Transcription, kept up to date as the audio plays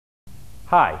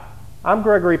Hi, I'm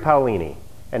Gregory Paolini,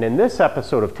 and in this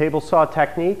episode of Table Saw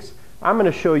Techniques, I'm going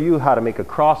to show you how to make a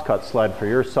crosscut sled for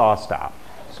your SawStop.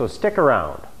 So stick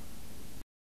around.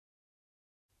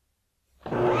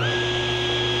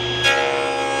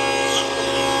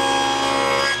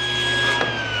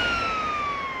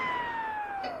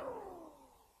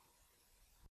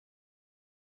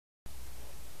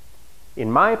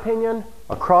 In my opinion,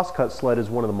 a crosscut sled is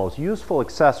one of the most useful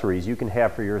accessories you can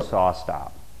have for your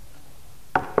SawStop.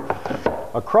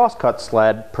 A crosscut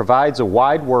sled provides a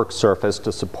wide work surface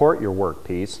to support your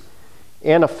workpiece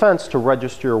and a fence to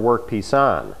register your workpiece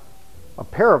on. A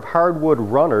pair of hardwood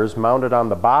runners mounted on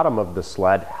the bottom of the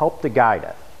sled help to guide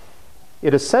it.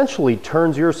 It essentially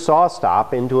turns your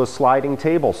SawStop into a sliding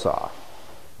table saw.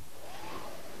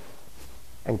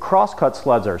 And crosscut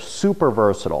sleds are super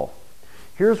versatile.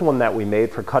 Here's one that we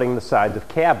made for cutting the sides of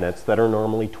cabinets that are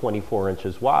normally 24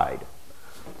 inches wide.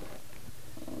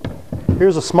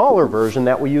 Here's a smaller version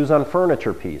that we use on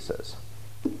furniture pieces.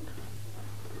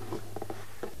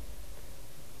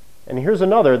 And here's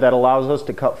another that allows us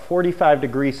to cut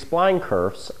 45-degree spline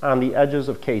kerfs on the edges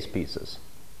of case pieces.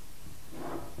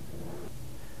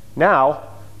 Now,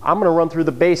 I'm going to run through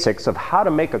the basics of how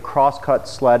to make a crosscut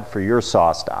sled for your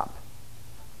SawStop.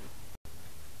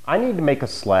 I need to make a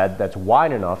sled that's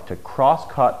wide enough to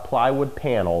cross-cut plywood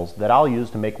panels that I'll use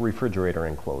to make refrigerator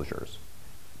enclosures.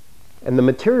 And the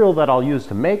material that I'll use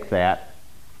to make that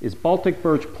is Baltic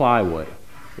birch plywood.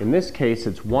 In this case,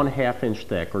 it's 1/2 inch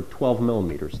thick or 12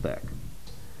 millimeters thick.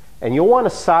 And you'll want to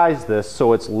size this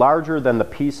so it's larger than the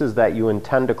pieces that you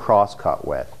intend to cross-cut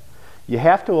with. You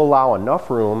have to allow enough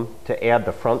room to add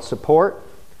the front support,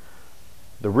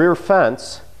 the rear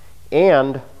fence,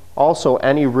 and also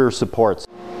any rear supports.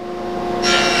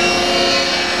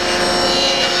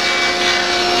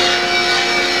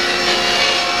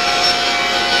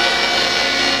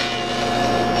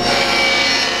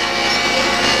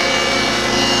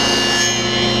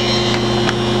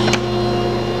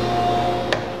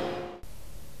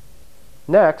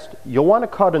 Next, you'll want to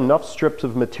cut enough strips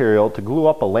of material to glue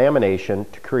up a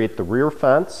lamination to create the rear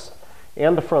fence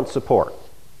and the front support.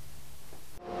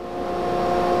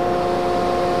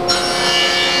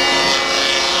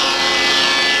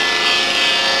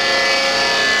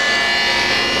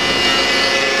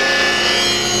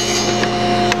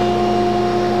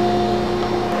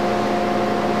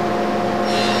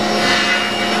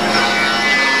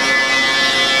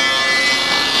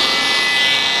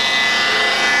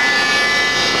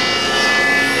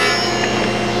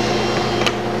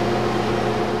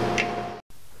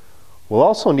 We'll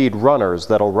also need runners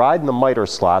that'll ride in the miter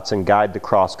slots and guide the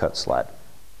crosscut sled.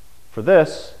 For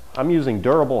this, I'm using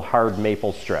durable hard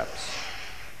maple strips.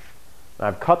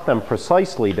 I've cut them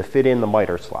precisely to fit in the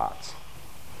miter slots.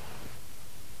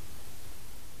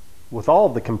 With all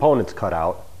of the components cut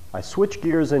out, I switch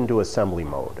gears into assembly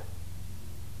mode.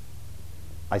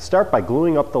 I start by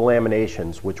gluing up the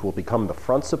laminations, which will become the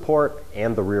front support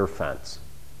and the rear fence.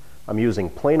 I'm using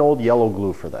plain old yellow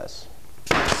glue for this.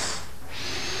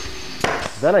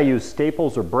 Then I use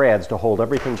staples or brads to hold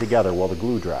everything together while the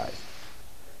glue dries.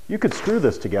 You could screw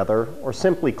this together or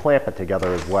simply clamp it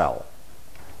together as well.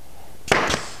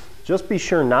 Just be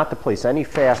sure not to place any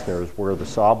fasteners where the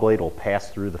saw blade will pass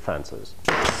through the fences.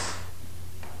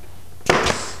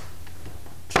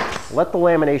 Let the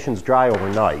laminations dry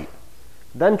overnight,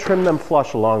 then trim them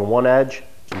flush along one edge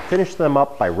and finish them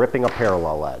up by ripping a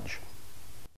parallel edge.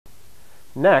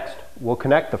 Next, we'll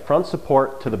connect the front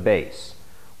support to the base.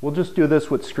 We'll just do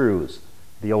this with screws.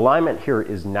 The alignment here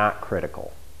is not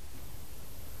critical.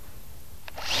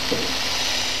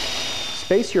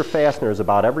 Space your fasteners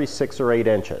about every 6 or 8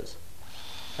 inches.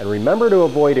 And remember to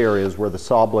avoid areas where the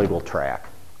saw blade will track.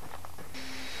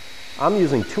 I'm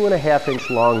using 2.5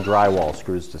 inch long drywall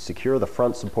screws to secure the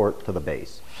front support to the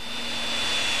base.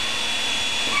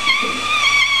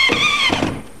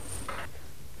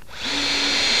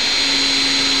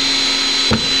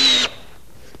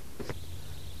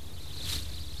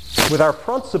 With our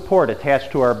front support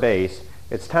attached to our base,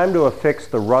 it's time to affix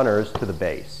the runners to the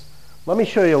base. Let me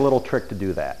show you a little trick to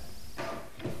do that.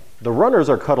 The runners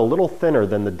are cut a little thinner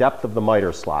than the depth of the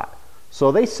miter slot, so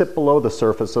they sit below the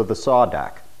surface of the saw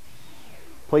deck.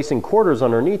 Placing quarters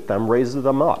underneath them raises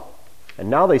them up, and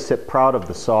now they sit proud of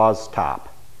the saw's top.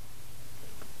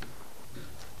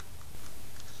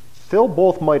 Fill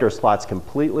both miter slots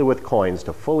completely with coins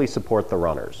to fully support the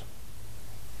runners.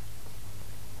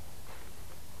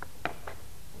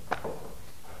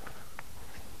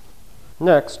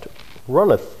 Next,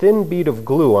 run a thin bead of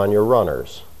glue on your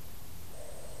runners.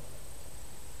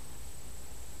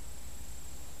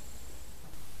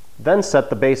 Then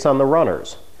set the base on the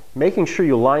runners. making sure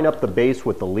you line up the base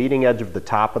with the leading edge of the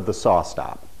top of the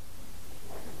SawStop.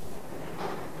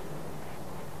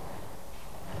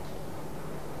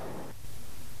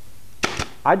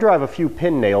 I drive a few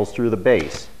pin nails through the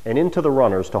base and into the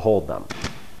runners to hold them.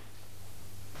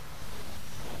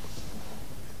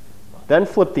 Then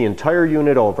flip the entire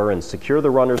unit over and secure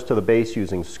the runners to the base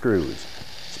using screws,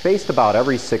 spaced about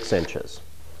every 6 inches.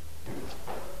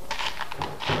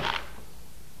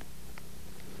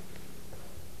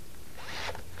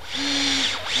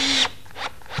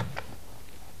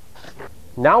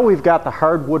 Now we've got the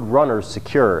hardwood runners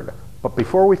secured, but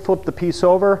before we flip the piece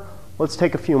over, let's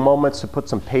take a few moments to put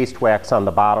some paste wax on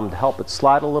the bottom to help it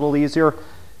slide a little easier,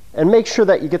 and make sure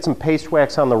that you get some paste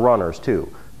wax on the runners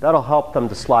too. That'll help them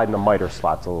to slide in the miter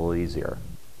slots a little easier.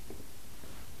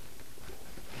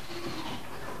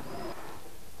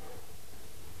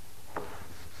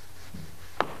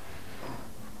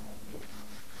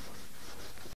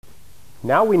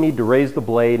 Now we need to raise the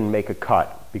blade and make a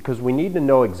cut, because we need to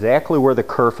know exactly where the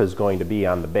kerf is going to be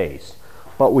on the base.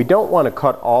 But we don't want to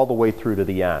cut all the way through to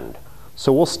the end.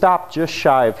 So we'll stop just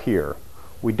shy of here.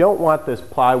 We don't want this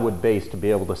plywood base to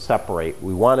be able to separate.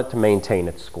 We want it to maintain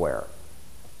its square.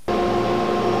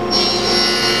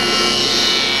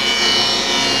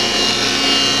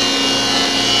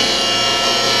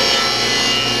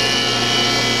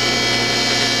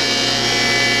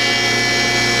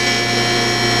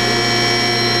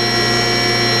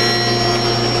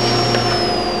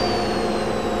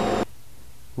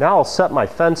 Now I'll set my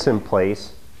fence in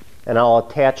place and I'll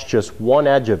attach just one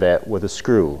edge of it with a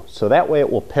screw, so that way it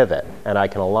will pivot and I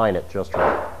can align it just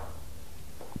right.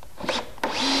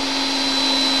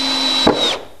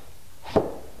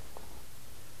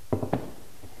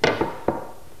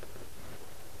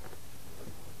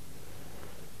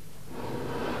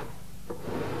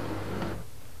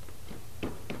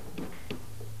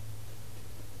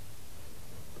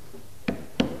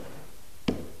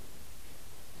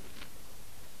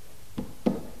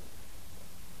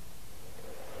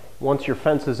 Once your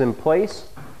fence is in place,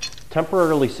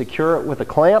 temporarily secure it with a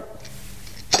clamp,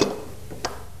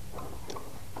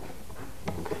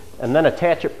 and then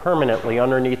attach it permanently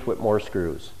underneath with more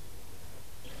screws.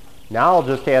 Now I'll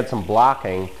just add some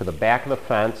blocking to the back of the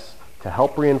fence to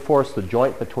help reinforce the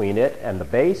joint between it and the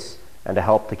base and to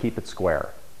help to keep it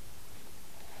square.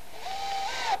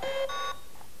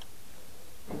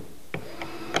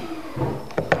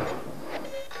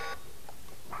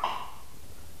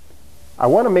 I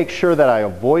want to make sure that I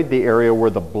avoid the area where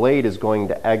the blade is going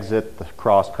to exit the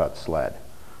crosscut sled.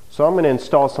 So I'm going to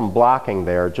install some blocking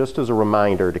there just as a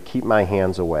reminder to keep my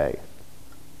hands away.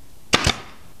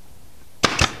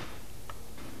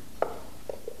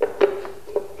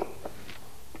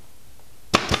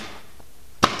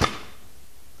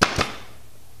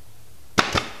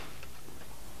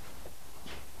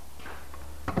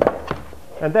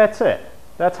 And that's it.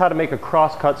 That's how to make a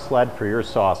crosscut sled for your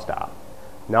SawStop.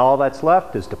 Now all that's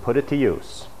left is to put it to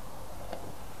use.